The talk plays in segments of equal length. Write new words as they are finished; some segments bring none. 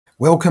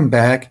Welcome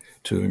back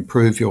to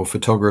Improve Your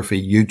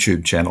Photography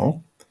YouTube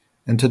channel.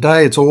 And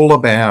today it's all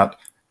about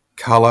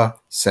color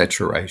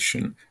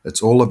saturation.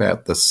 It's all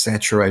about the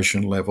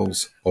saturation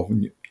levels of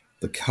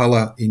the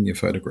color in your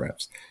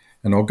photographs.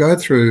 And I'll go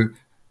through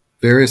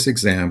various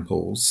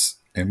examples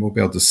and we'll be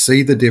able to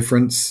see the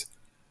difference,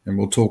 and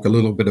we'll talk a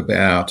little bit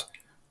about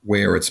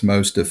where it's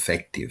most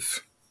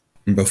effective.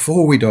 And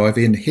before we dive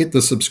in, hit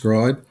the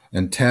subscribe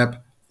and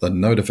tap the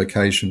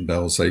notification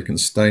bell so you can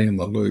stay in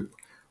the loop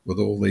with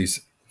all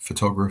these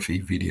photography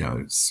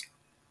videos.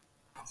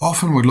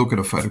 Often we look at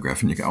a photograph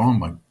and you go, oh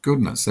my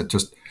goodness, it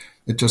just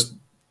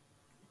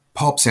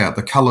pops out.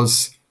 The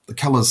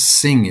colors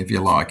sing, if you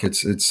like.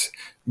 It's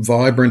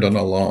vibrant and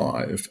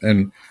alive.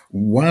 And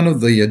one of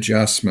the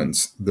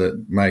adjustments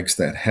that makes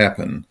that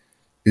happen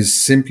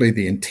is simply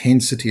the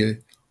intensity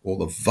or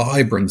the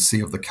vibrancy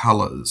of the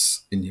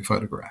colors in your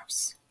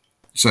photographs.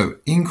 So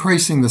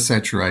increasing the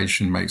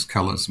saturation makes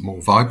colors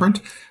more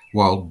vibrant,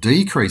 while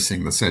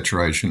decreasing the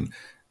saturation,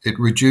 it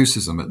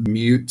reduces them, it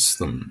mutes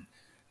them.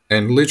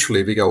 And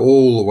literally, if you go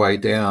all the way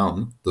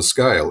down the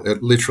scale,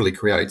 it literally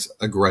creates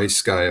a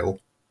grayscale,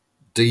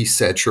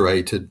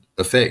 desaturated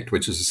effect,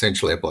 which is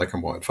essentially a black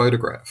and white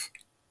photograph.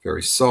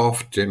 Very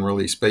soft,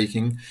 generally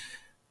speaking,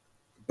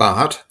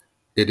 but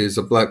it is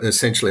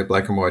essentially a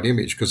black and white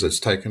image because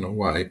it's taken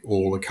away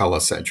all the color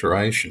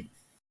saturation.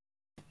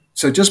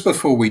 So just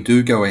before we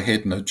do go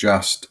ahead and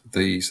adjust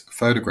these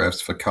photographs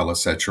for color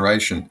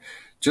saturation,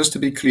 just to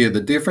be clear, the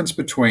difference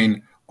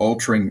between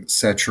altering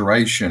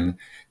saturation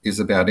is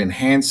about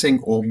enhancing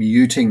or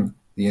muting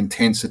the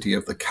intensity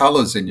of the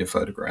colors in your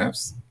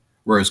photographs,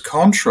 whereas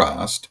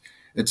contrast,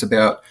 it's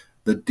about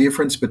the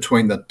difference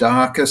between the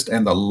darkest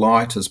and the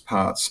lightest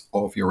parts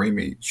of your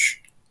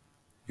image.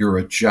 You're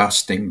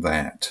adjusting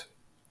that.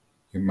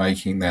 You're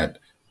making that,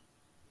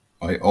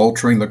 by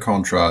altering the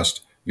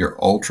contrast, you're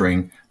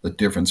altering the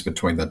difference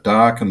between the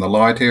dark and the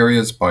light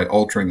areas. By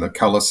altering the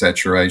color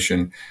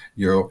saturation,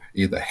 you're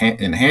either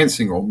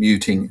enhancing or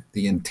muting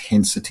the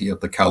intensity of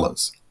the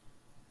colors.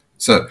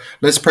 So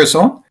let's press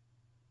on.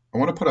 I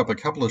want to put up a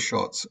couple of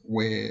shots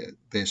where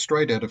they're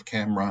straight out of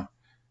camera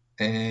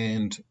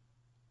and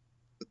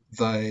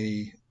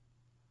they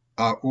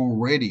are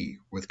already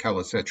with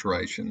color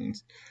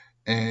saturations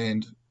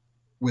and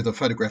with a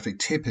photographic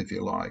tip, if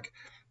you like.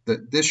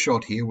 This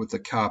shot here with the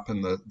cup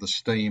and the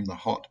steam, the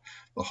hot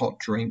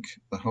drink,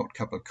 the hot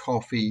cup of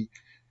coffee,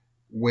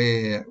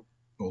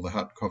 or the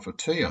hot cup of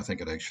tea, I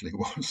think it actually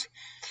was,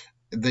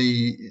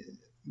 the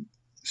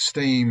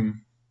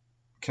steam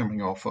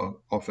coming off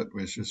it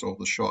was just all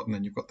the shot, and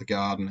then you've got the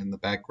garden in the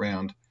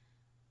background,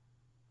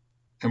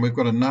 and we've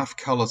got enough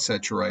color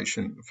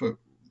saturation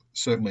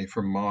certainly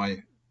from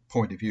my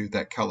point of view.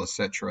 That color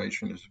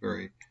saturation is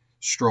very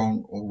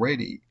strong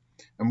already.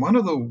 And one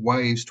of the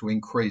ways to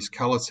increase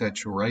color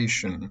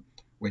saturation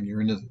when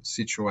you're in a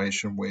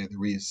situation where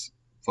there is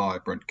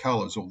vibrant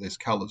colors, or there's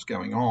colors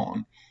going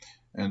on,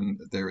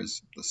 and there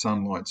is the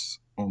sunlight's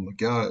on the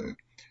go,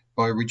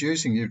 by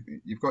reducing,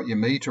 you've got your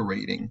meter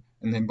reading,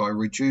 and then by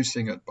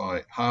reducing it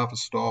by half a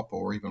stop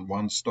or even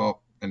one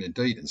stop, and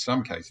indeed in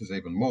some cases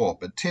even more,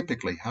 but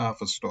typically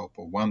half a stop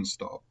or one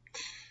stop,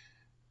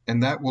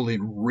 and that will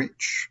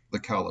enrich the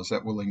colors,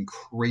 that will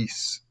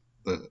increase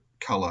the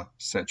color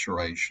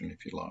saturation,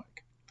 if you like.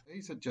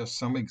 These are just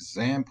some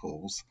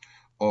examples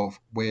of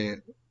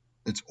where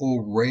it's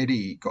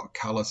already got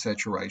color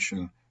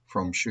saturation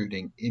from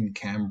shooting in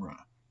camera.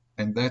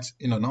 And that's,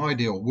 in an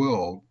ideal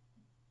world,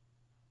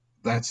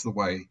 that's the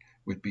way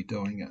we'd be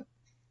doing it.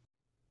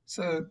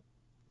 So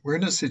we're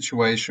in a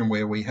situation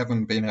where we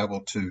haven't been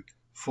able to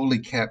fully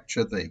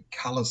capture the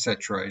color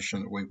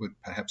saturation that we would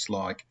perhaps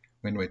like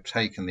when we've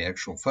taken the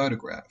actual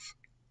photograph.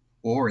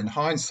 Or in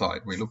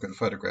hindsight, we look at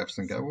photographs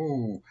and go,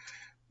 oh,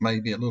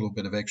 maybe a little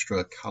bit of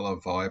extra color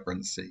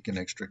vibrancy and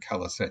extra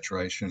color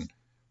saturation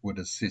would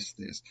assist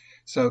this.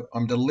 So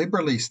I'm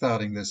deliberately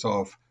starting this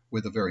off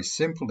with a very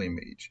simple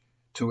image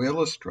to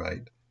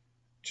illustrate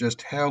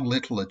just how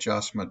little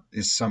adjustment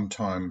is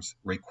sometimes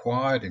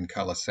required in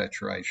color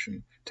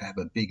saturation to have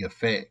a big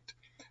effect.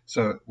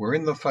 So we're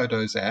in the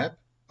Photos app.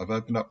 I've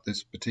opened up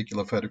this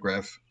particular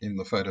photograph in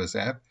the Photos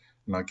app,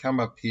 and I come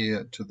up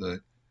here to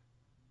the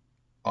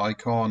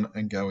icon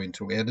and go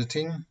into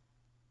editing.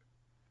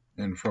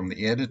 And from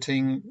the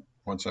editing,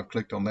 once I've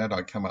clicked on that,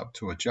 I come up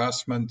to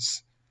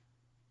adjustments.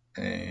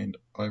 And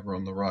over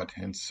on the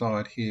right-hand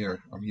side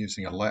here, I'm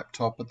using a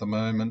laptop at the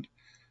moment.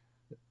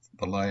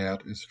 The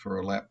layout is for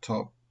a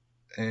laptop.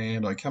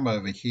 And I come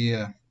over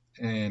here,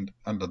 and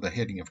under the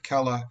heading of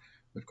color,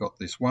 we've got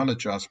this one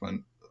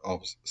adjustment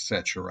of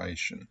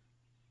saturation.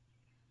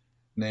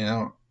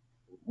 Now,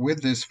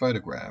 with this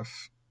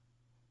photograph,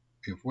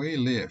 if we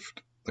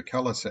lift the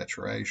color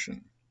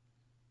saturation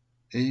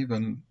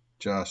even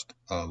just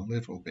a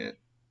little bit,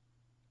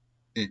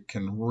 it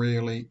can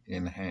really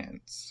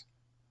enhance.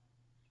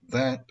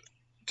 That,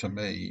 to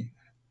me,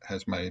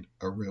 has made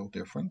a real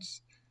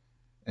difference.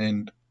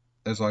 And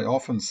as I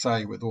often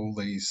say with all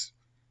these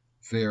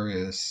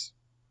various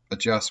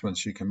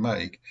adjustments you can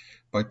make,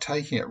 by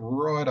taking it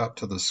right up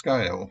to the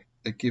scale,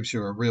 it gives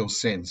you a real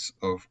sense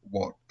of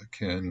what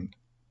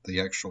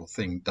the actual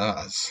thing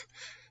does.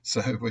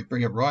 So we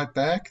bring it right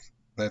back.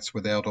 That's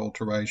without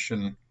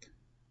alteration.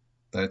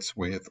 That's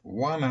with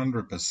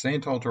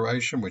 100%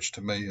 alteration, which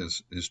to me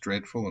is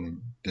dreadful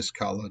and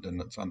discoloured and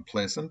it's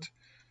unpleasant.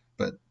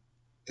 But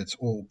it's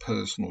all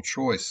personal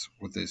choice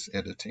with this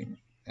editing.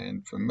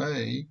 And for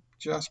me,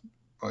 just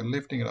by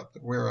lifting it up,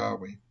 where are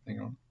we?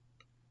 Hang on.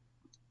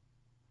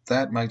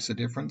 That makes a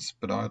difference,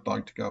 but I'd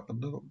like to go up a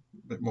little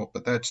bit more.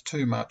 But that's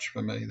too much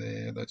for me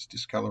there. That's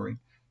discolouring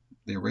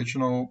the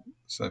original.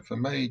 So for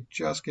me,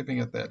 just giving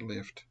it that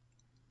lift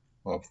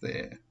of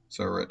there.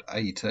 So we're at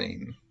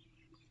 18.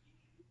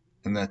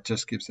 And that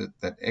just gives it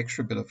that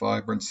extra bit of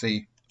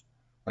vibrancy.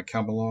 I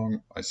come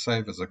along, I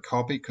save as a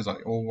copy because I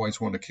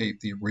always want to keep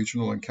the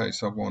original in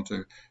case I want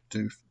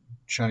to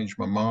change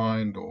my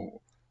mind or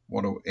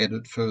want to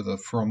edit further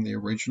from the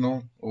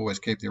original. Always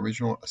keep the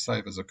original, I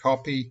save as a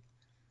copy.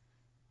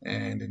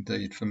 And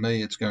indeed, for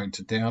me, it's going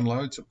to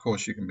downloads. Of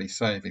course, you can be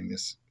saving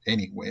this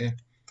anywhere.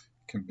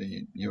 It can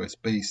be a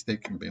USB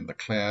stick, it can be in the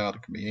cloud,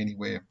 it can be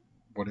anywhere,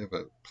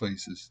 whatever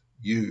pleases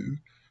you.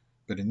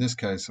 But in this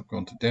case, I've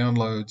gone to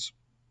downloads,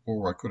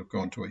 or I could have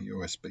gone to a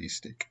USB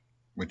stick,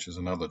 which is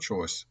another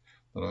choice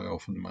that I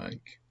often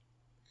make.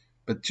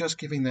 But just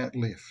giving that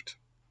lift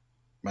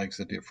makes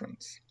a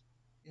difference.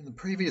 In the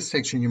previous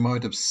section, you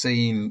might have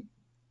seen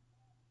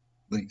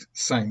the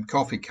same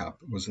coffee cup.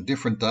 It was a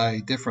different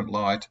day, different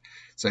light.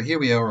 So here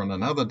we are on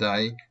another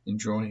day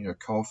enjoying a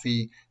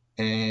coffee,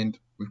 and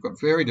we've got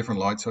very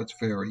different light, so it's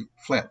very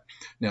flat.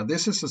 Now,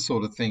 this is the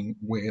sort of thing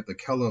where the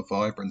color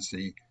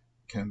vibrancy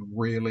can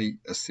really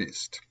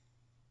assist.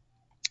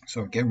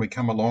 So again, we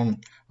come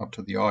along up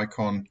to the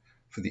icon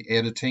for the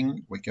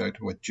editing. We go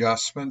to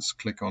adjustments,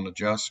 click on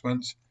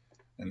adjustments,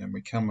 and then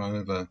we come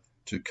over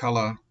to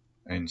color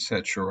and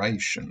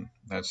saturation.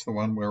 That's the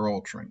one we're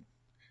altering.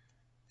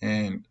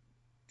 And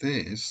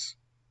this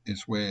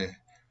is where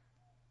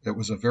it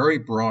was a very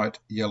bright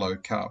yellow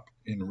cup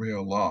in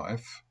real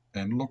life.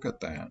 And look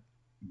at that.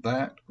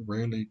 That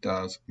really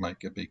does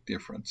make a big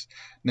difference.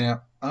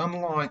 Now,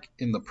 unlike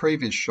in the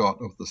previous shot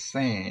of the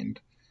sand,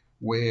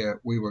 where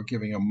we were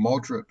giving a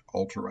moderate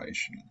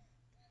alteration,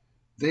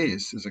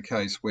 this is a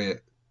case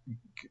where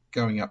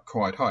going up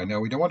quite high. Now,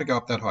 we don't want to go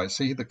up that high.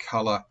 See, the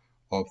color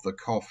of the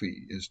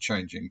coffee is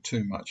changing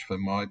too much for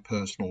my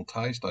personal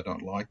taste. I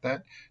don't like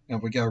that. Now,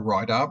 if we go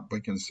right up,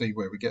 we can see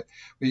where we get.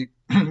 We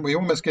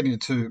almost get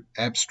into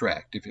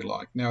abstract, if you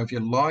like. Now, if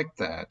you like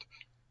that,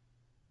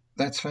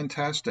 that's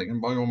fantastic,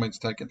 and by all means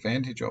take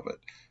advantage of it.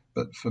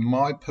 But for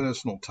my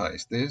personal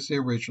taste, there's the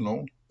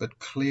original, but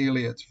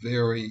clearly it's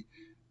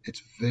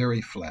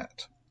very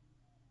flat.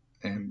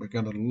 And we're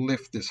going to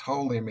lift this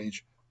whole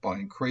image by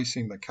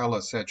increasing the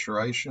color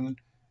saturation.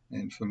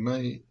 And for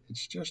me,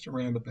 it's just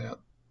around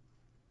about,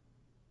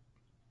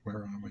 where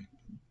are we?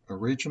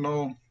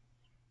 Original.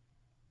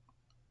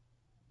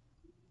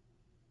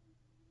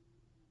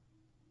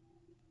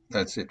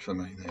 That's it for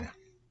me there.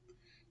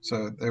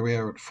 So there we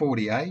are at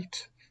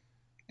 48.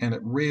 And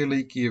it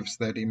really gives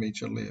that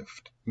image a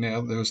lift.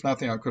 Now, there was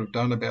nothing I could have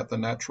done about the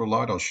natural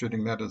light. I was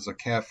shooting that as a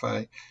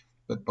cafe.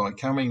 But by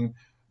coming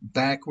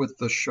back with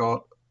the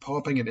shot,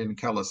 popping it in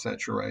color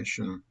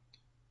saturation,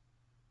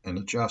 and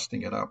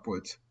adjusting it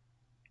upwards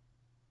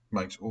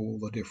makes all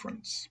the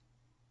difference.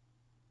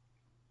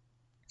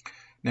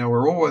 Now,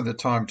 we're all the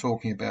time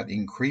talking about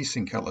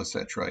increasing color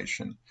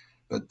saturation,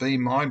 but be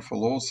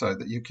mindful also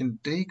that you can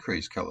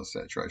decrease color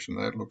saturation.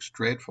 That looks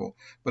dreadful.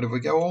 But if we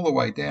go all the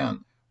way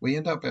down, we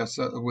end up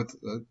with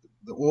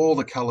all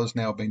the colors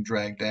now being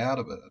dragged out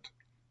of it,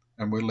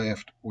 and we're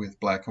left with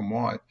black and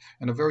white,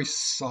 and a very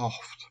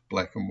soft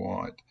black and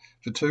white,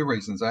 for two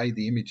reasons. A,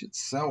 the image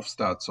itself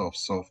starts off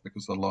soft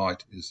because the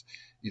light is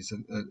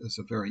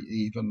a very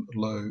even,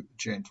 low,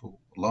 gentle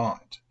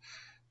light.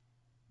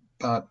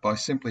 But by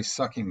simply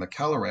sucking the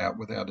color out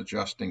without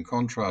adjusting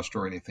contrast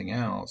or anything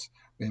else,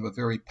 we have a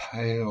very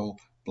pale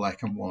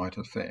black and white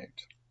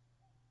effect.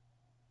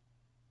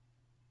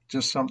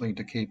 Just something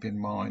to keep in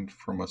mind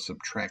from a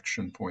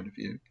subtraction point of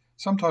view.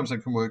 Sometimes it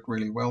can work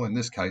really well. In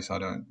this case, I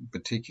don't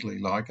particularly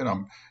like it.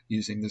 I'm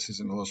using this as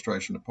an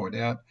illustration to point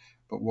out.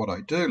 But what I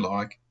do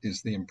like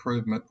is the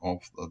improvement of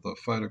the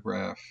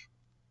photograph.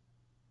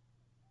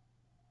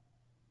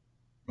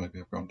 Maybe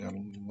I've gone down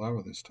a little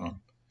lower this time.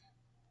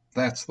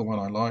 That's the one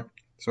I like.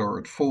 So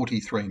we're at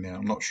 43 now.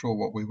 I'm not sure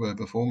what we were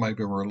before.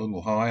 Maybe we're a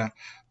little higher,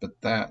 but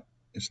that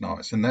is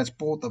nice. And that's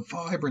brought the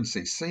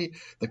vibrancy. See,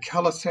 the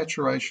color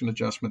saturation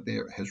adjustment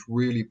there has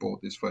really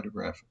brought this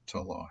photograph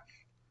to life.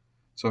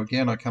 So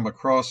again, I come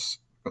across,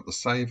 got the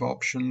save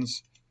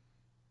options.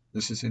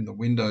 This is in the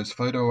Windows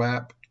Photo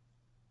app.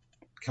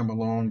 Come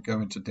along,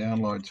 go into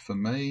downloads for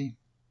me,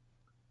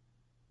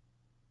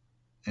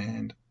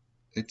 and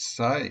it's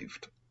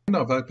saved. And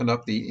I've opened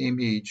up the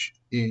image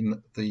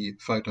in the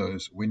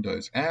Photos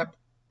Windows app.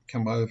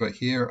 Come over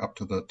here up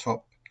to the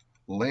top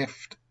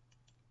left,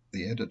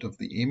 the edit of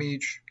the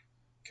image,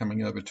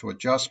 coming over to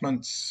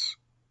adjustments,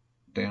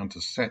 down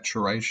to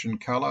saturation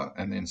color,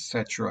 and then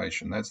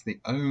saturation. That's the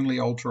only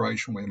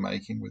alteration we're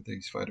making with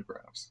these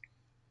photographs.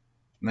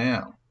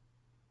 Now,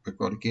 we've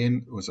got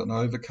again, it was an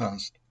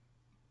overcast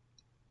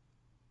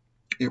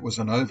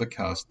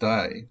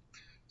day.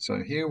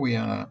 So here we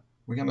are,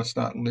 we're going to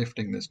start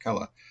lifting this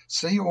color.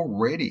 See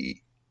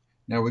already,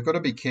 now we've got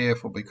to be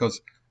careful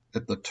because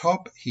at the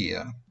top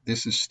here,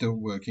 this is still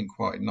working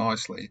quite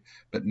nicely,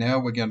 but now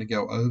we're going to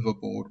go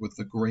overboard with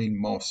the green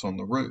moss on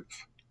the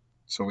roof.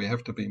 So we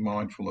have to be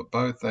mindful of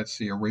both. That's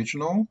the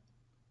original.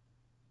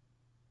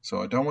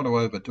 So I don't want to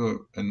overdo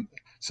it. And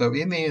so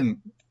in the end,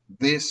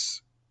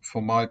 this,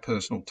 for my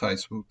personal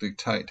taste, will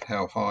dictate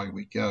how high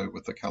we go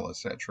with the color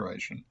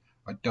saturation.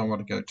 I don't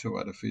want to go too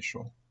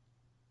artificial.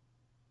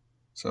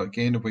 So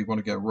again, if we want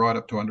to go right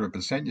up to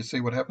 100%, you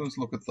see what happens?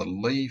 Look at the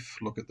leaf,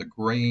 look at the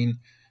green.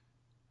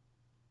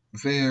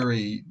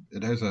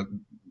 It has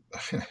an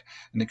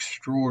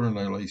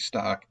extraordinarily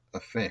stark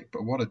effect,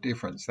 but what a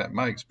difference that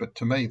makes. But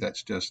to me,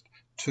 that's just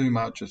too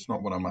much. It's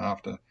not what I'm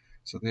after.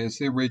 So there's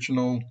the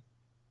original.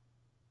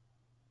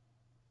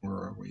 Where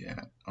are we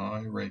at?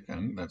 I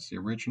reckon that's the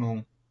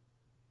original.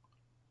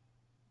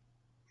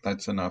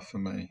 That's enough for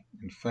me.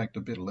 In fact,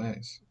 a bit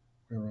less.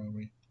 Where are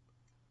we?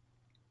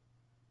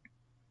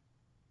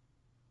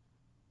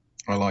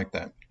 I like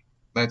that.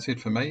 That's it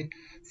for me.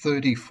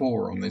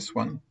 34 on this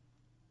one.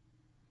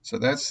 So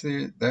that's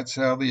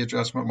how the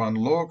adjustment one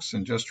looks.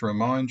 And just to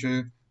remind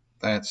you,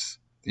 that's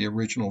the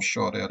original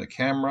shot out of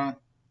camera.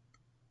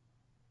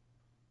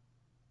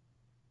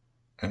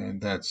 And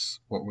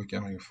that's what we're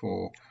going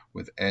for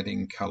with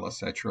adding color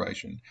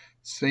saturation.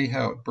 See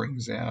how it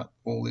brings out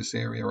all this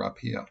area up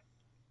here.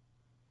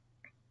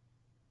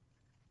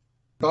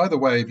 By the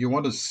way, if you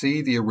want to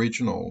see the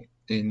original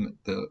in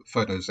the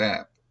Photos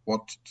app,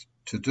 what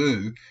to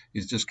do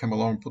is just come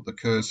along, put the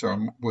cursor.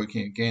 I'm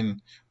working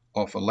again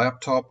off a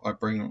laptop. I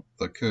bring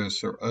the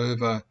cursor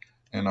over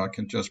and I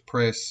can just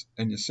press,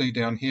 and you see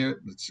down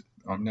here,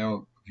 I'm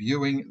now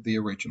viewing the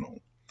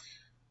original.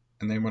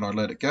 And then when I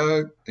let it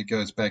go, it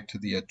goes back to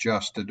the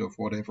adjusted of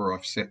whatever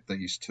I've set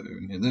these to.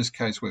 And in this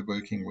case, we're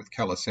working with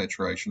color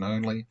saturation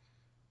only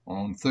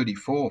on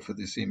 34 for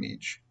this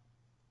image.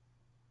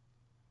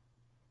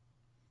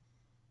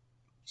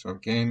 So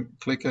again,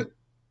 click it.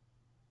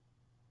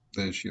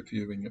 There's your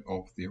viewing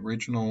of the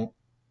original.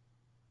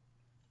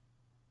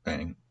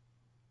 Bang.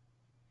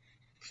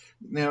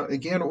 Now,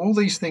 again, all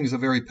these things are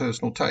very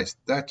personal taste.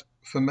 That,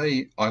 for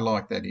me, I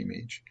like that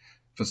image.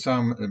 For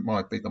some, it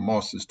might be the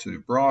moss is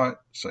too bright,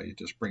 so you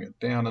just bring it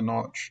down a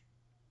notch,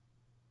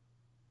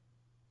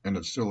 and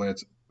it still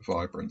adds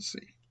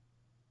vibrancy.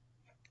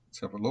 Let's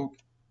have a look.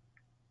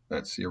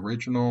 That's the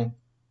original.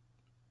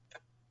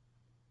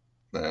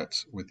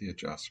 That's with the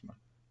adjustment.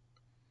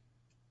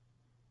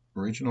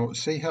 Original.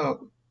 See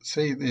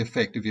the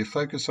effect. If you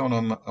focus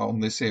on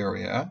this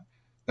area,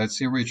 that's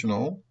the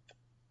original,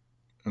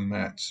 and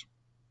that's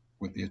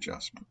with the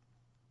adjustment.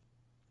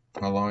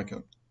 I like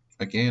it.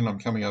 Again, I'm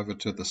coming over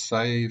to the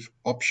save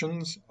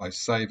options. I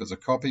save as a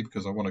copy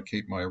because I want to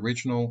keep my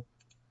original.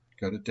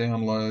 Go to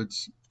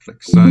downloads,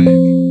 click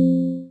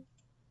save.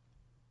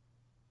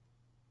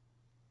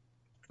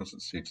 Because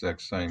it's the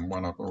exact same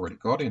one I've already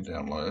got in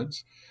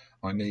downloads.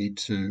 I need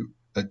to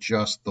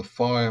adjust the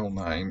file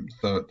name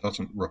so it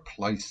doesn't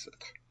replace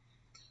it.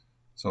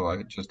 So I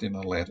add in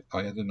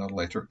a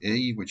letter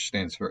E, which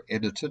stands for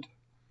edited,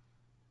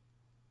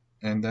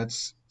 and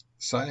that's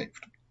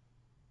saved.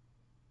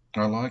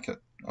 I like it.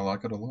 I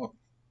like it a lot.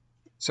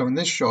 So in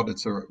this shot,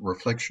 it's a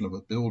reflection of a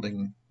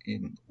building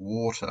in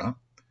water,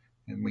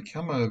 and we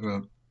come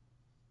over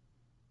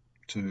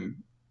to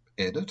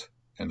edit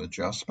and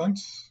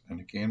adjustments, and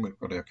again, we've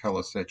got our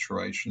color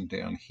saturation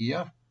down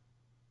here.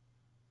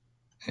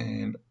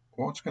 And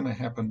what's going to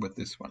happen with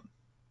this one?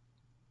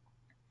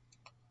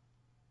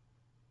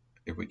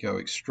 If we go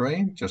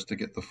extreme, just to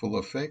get the full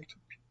effect,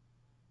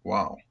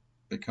 wow,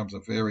 becomes a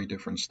very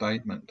different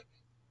statement.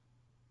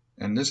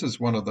 And this is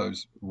one of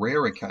those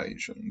rare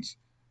occasions,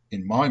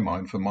 in my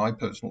mind, for my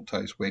personal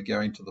taste, where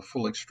going to the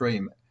full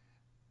extreme,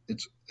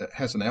 it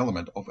has an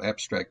element of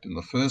abstract in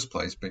the first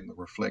place, being the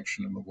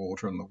reflection in the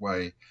water and the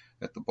way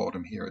at the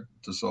bottom here it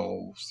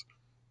dissolves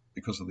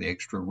because of the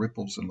extra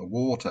ripples in the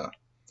water.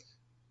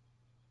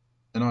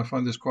 And I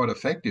find this quite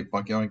effective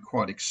by going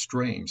quite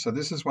extreme. So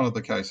this is one of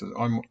the cases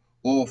I'm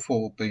all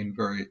for being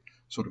very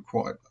sort of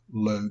quite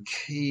low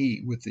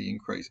key with the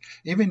increase.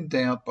 If in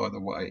doubt, by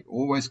the way,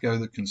 always go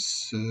the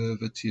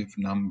conservative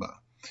number.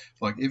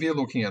 Like if you're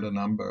looking at a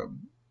number,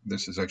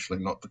 this is actually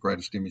not the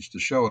greatest image to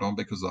show it on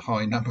because the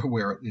high number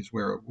where it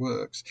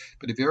works.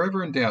 But if you're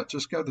ever in doubt,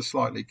 just go the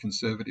slightly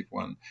conservative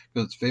one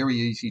because it's very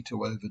easy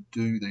to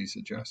overdo these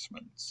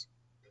adjustments.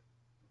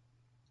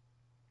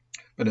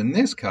 But in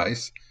this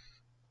case,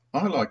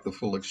 I like the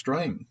full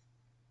extreme.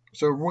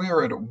 So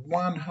we're at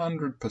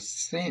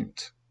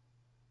 100%.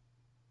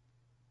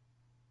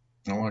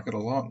 I like it a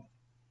lot.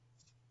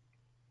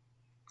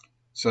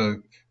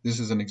 So this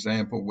is an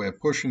example where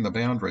pushing the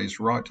boundaries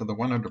right to the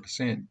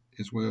 100%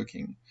 is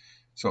working.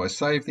 So I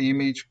save the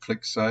image,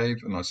 click save,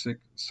 and I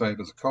save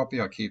as a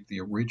copy. I keep the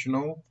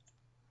original,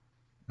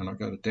 and I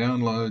go to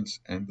downloads,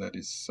 and that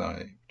is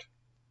saved.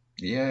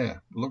 Yeah,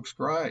 looks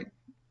great.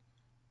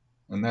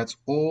 And that's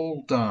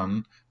all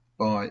done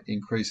by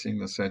increasing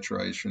the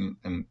saturation,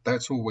 and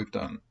that's all we've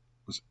done.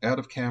 It was out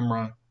of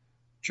camera,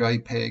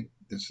 JPEG.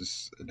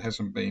 It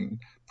hasn't been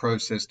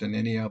processed in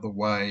any other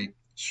way.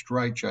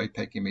 Straight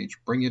JPEG image,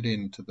 bring it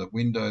into the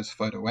Windows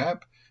Photo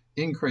app,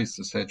 increase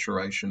the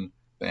saturation,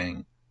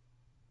 bang.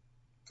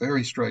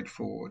 Very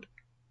straightforward.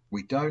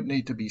 We don't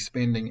need to be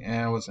spending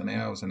hours and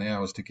hours and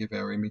hours to give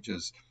our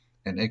images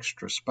an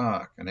extra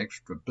spark, an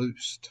extra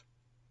boost.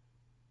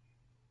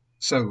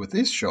 So with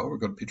this shot, we've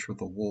got a picture of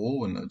the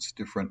wall and its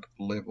different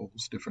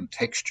levels, different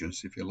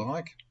textures, if you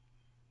like.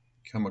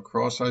 Come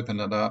across, open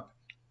it up.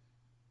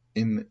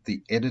 In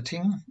the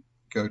editing,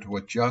 go to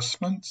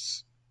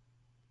adjustments,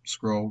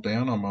 scroll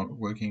down. I'm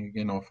working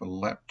again off a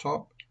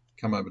laptop.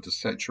 Come over to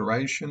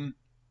saturation,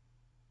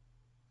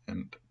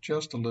 and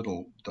just a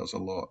little does a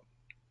lot.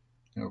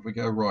 Now if we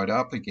go right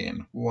up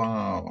again,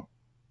 wow,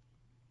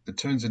 it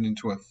turns it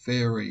into a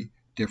very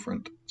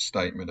different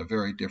statement, a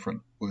very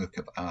different work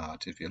of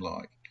art, if you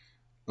like.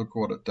 Look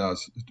what it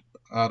does. It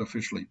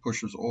artificially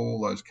pushes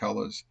all those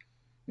colors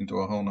into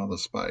a whole nother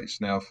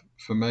space. Now,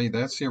 for me,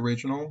 that's the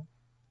original.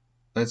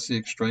 That's the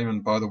extreme.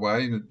 And by the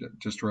way,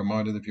 just a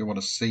reminder that if you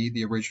want to see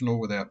the original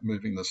without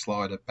moving the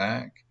slider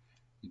back,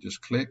 you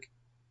just click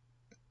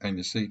and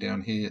you see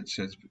down here it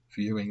says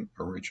viewing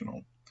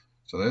original.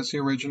 So that's the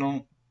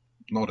original.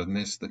 Not in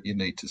this that you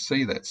need to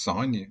see that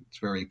sign. It's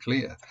very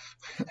clear.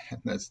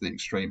 And that's the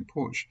extreme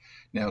push.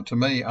 Now, to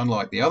me,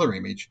 unlike the other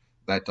image,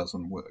 that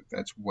doesn't work.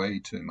 That's way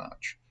too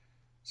much.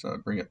 So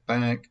bring it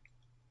back.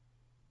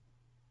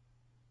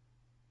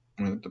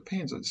 And it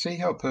depends. See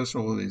how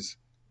personal it is?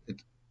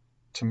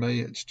 To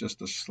me, it's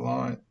just a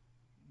slight,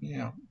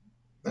 yeah,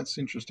 that's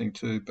interesting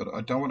too, but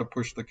I don't want to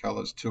push the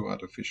colors too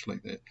artificially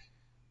there.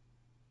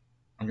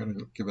 I'm going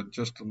to give it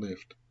just a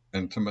lift.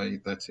 And to me,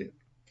 that's it.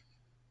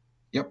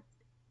 Yep.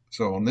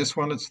 So on this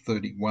one, it's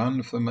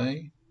 31 for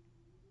me.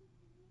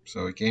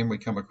 So again, we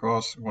come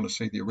across, want to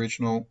see the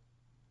original.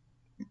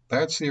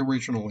 That's the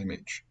original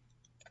image.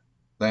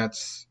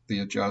 That's the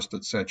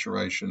adjusted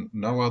saturation.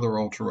 No other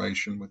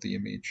alteration with the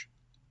image.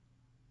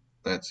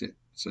 That's it.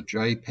 It's a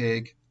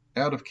JPEG,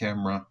 out of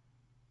camera,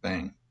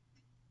 bang.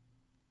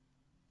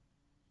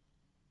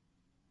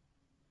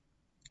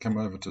 Come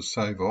over to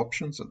save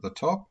options at the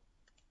top.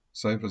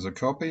 Save as a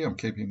copy. I'm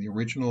keeping the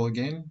original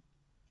again.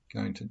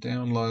 Going to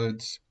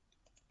downloads,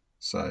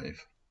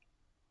 save.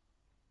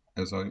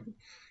 As I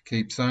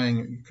keep saying,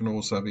 you can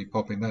also be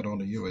popping that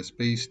on a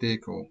USB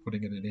stick or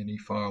putting it in any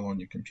file on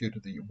your computer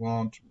that you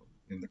want,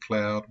 in the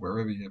cloud,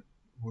 wherever you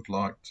would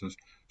like to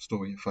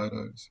store your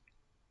photos.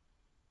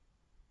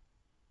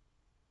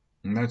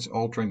 And that's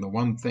altering the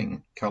one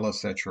thing, color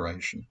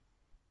saturation.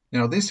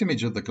 Now this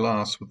image of the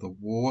glass with the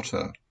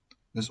water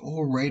has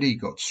already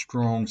got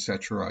strong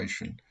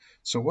saturation.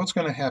 So what's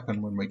going to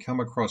happen when we come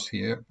across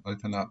here,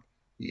 open up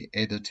the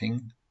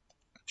editing,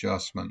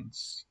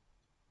 adjustments,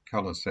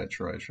 color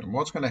saturation.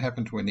 What's going to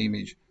happen to an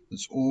image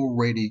that's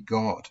already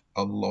got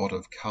a lot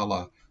of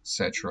color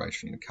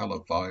saturation, color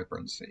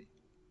vibrancy?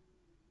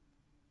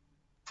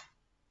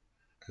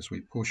 As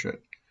we push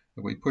it,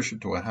 if we push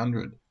it to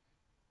 100,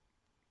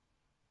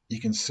 you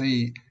can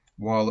see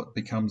while it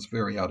becomes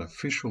very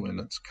artificial in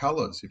its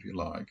colors, if you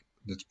like,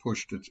 it's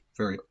pushed, it's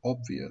very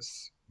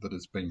obvious that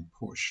it's been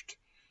pushed,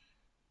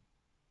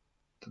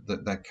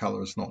 that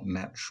color is not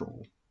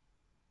natural.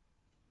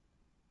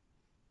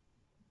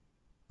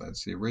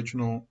 That's the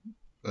original,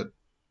 but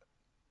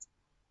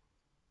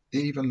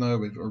even though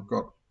we've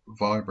got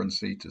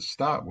vibrancy to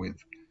start with,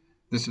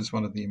 this is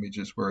one of the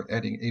images where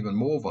adding even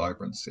more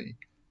vibrancy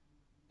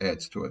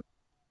adds to it.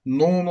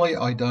 Normally,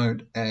 I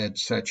don't add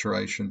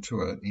saturation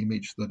to an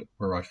image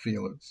where I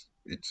feel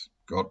it's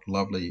got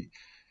lovely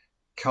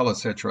color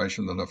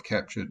saturation that I've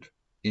captured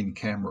in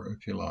camera,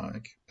 if you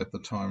like, at the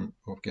time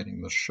of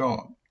getting the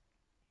shot.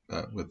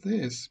 But with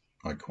this,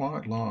 I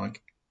quite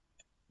like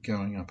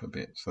going up a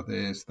bit. So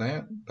there's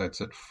that.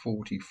 That's at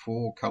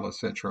 44 color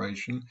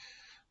saturation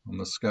on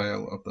the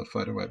scale of the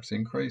photo apps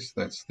increase.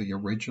 That's the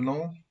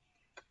original.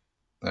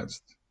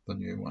 That's the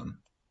new one.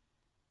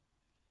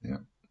 Yeah.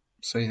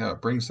 See how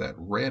it brings that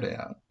red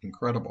out.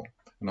 Incredible.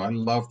 And I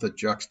love the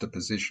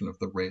juxtaposition of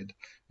the red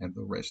and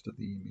the rest of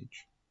the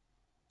image.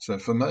 So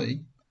for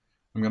me,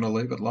 I'm going to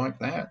leave it like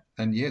that.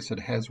 And yes, it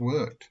has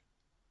worked.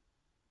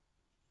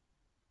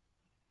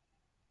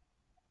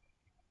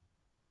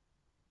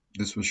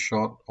 This was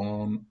shot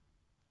on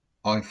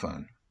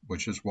iPhone,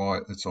 which is why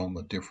it's on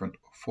the different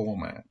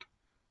format.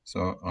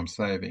 So I'm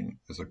saving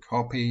as a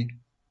copy,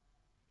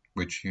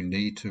 which you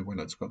need to when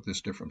it's got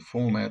this different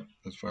format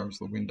as far as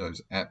the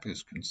Windows app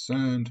is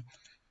concerned.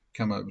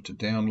 Come over to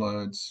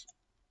downloads,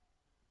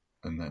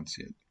 and that's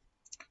it.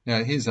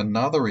 Now here's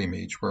another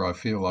image where I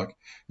feel like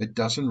it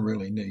doesn't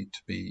really need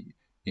to be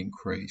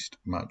increased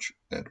much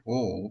at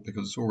all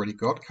because it's already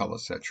got color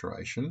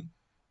saturation.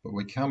 But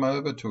we come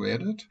over to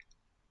edit.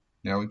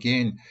 Now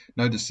again,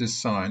 notice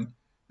this sign,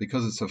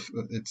 because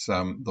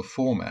the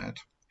format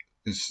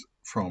is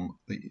from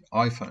the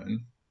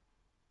iPhone.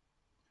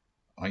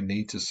 I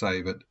need to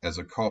save it as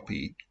a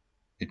copy.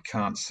 It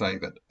can't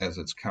save it as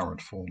its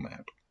current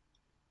format.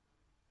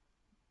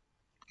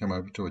 come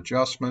over to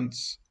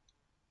adjustments,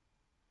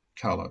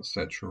 color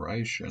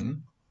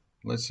saturation.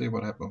 Let's see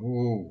what happens.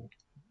 Oh,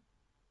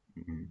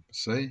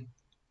 see?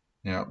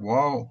 Now,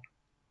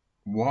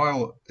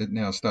 while it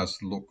now starts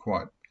to look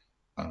quite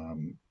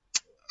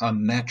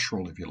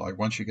unnatural, if you like,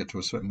 once you get to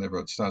a certain level,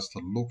 it starts to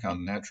look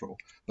unnatural.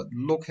 But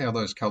look how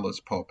those colors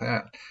pop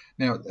out.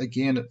 Now,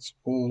 again, it's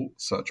all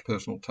such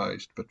personal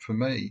taste. But for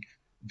me,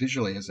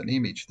 visually as an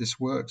image, this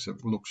works.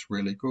 It looks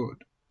really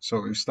good. So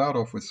we start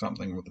off with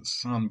something with the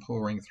sun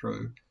pouring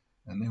through,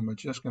 and then we're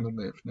just going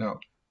to lift. Now,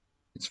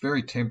 it's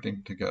very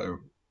tempting to go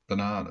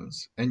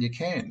bananas, and you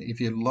can. If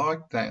you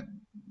like that,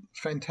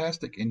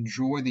 fantastic.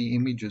 Enjoy the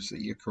images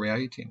that you're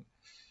creating.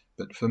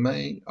 But for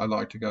me, I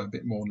like to go a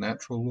bit more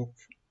natural look,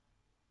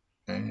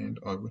 and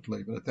I would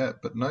leave it at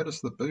that. But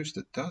notice the boost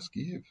it does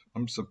give.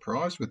 I'm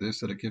surprised with this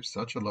that it gives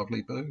such a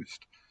lovely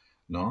boost.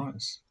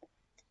 Nice.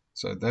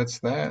 So that's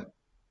that.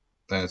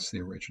 That's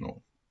the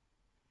original.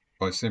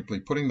 By simply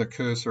putting the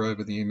cursor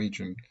over the image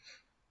and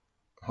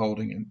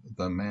holding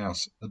the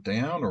mouse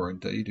down, or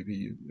indeed if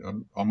you,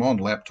 I'm on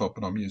laptop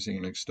and I'm using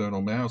an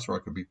external mouse, or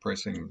I could be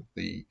pressing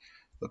the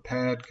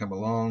pad, come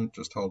along,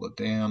 just hold it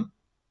down.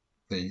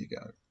 There you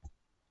go.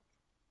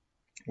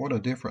 What a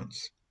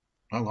difference.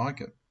 I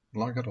like it. I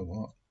like it a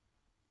lot.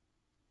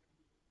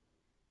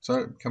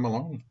 So come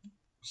along,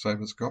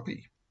 save as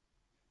copy.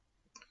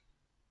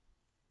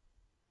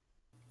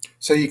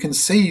 So you can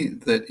see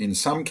that in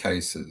some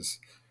cases,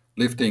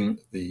 lifting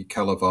the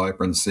color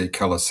vibrancy,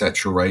 color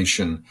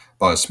saturation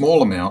by a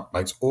small amount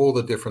makes all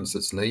the difference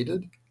that's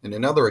needed. And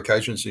in other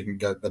occasions, you can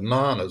go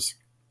bananas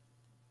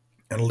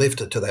and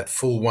lift it to that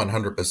full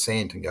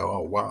 100% and go,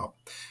 oh, wow.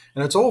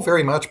 And it's all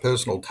very much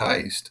personal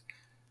taste.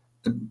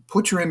 And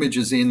put your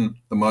images in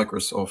the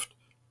Microsoft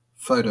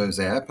Photos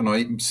app, and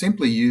I'm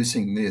simply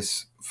using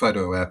this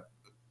photo app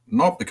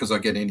not because I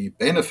get any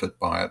benefit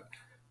by it,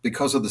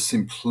 because of the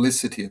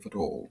simplicity of it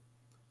all.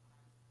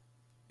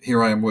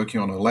 Here I am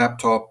working on a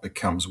laptop. It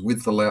comes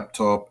with the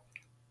laptop,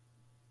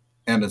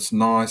 and it's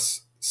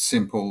nice,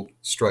 simple,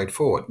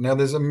 straightforward. Now,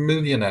 there's a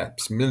million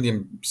apps,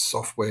 million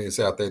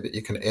softwares out there that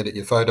you can edit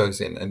your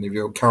photos in. And if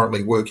you're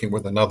currently working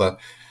with another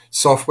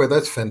software,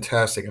 that's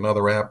fantastic.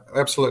 Another app,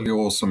 absolutely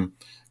awesome.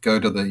 Go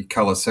to the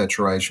color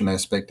saturation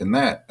aspect in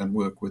that and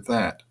work with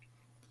that.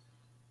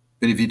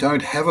 But if you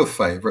don't have a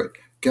favorite,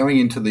 going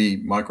into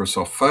the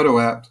Microsoft Photo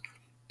app,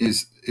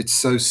 it's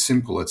so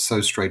simple, it's so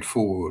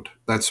straightforward.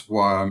 That's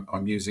why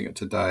I'm using it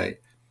today.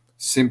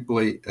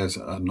 Simply as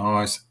a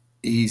nice,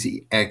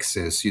 easy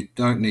access. You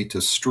don't need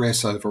to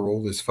stress over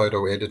all this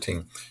photo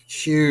editing.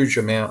 Huge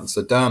amounts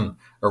are done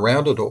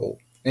around it all.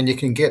 And you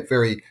can get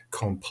very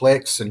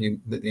complex, and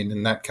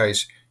in that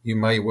case, you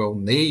may well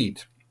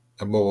need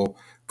a more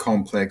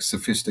complex,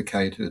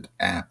 sophisticated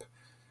app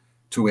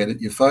to edit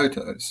your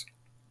photos.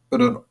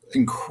 But an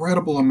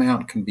incredible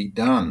amount can be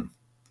done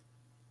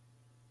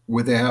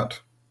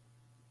without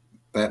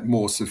that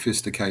more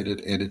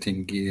sophisticated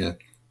editing gear.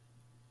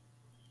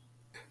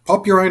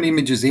 Pop your own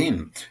images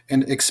in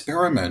and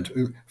experiment.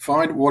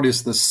 Find what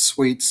is the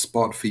sweet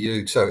spot for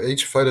you. So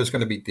each photo is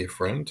going to be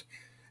different,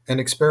 and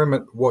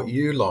experiment what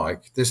you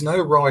like. There's no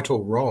right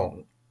or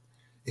wrong.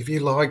 If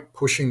you like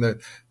pushing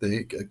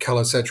the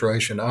color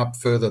saturation up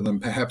further than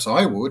perhaps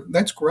I would,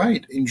 that's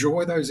great.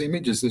 Enjoy those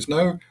images. There's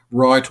no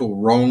right or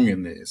wrong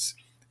in this.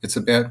 It's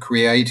about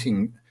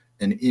creating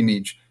an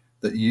image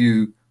that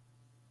you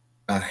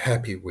are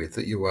happy with,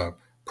 that you are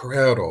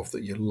proud of,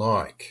 that you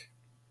like.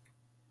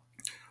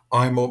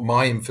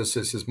 My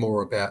emphasis is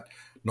more about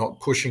not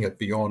pushing it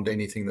beyond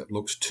anything that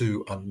looks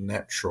too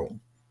unnatural.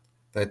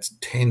 That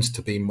tends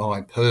to be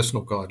my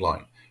personal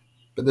guideline.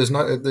 But there's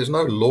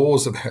no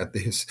laws about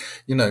this.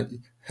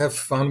 Have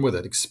fun with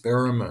it,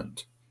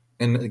 experiment.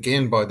 And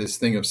again, by this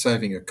thing of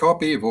saving a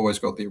copy, you've always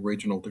got the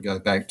original to go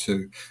back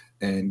to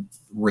and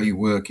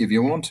rework if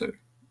you want to.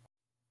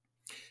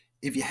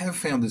 If you have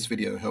found this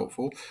video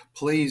helpful,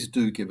 please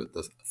do give it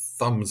the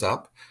thumbs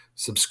up,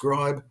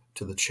 subscribe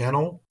to the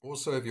channel.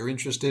 Also, if you're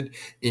interested,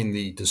 in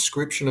the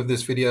description of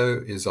this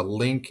video is a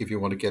link if you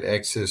want to get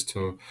access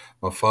to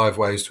my 5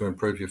 ways to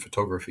improve your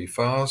photography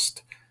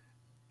fast.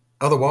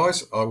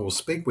 Otherwise, I will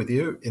speak with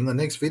you in the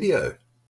next video.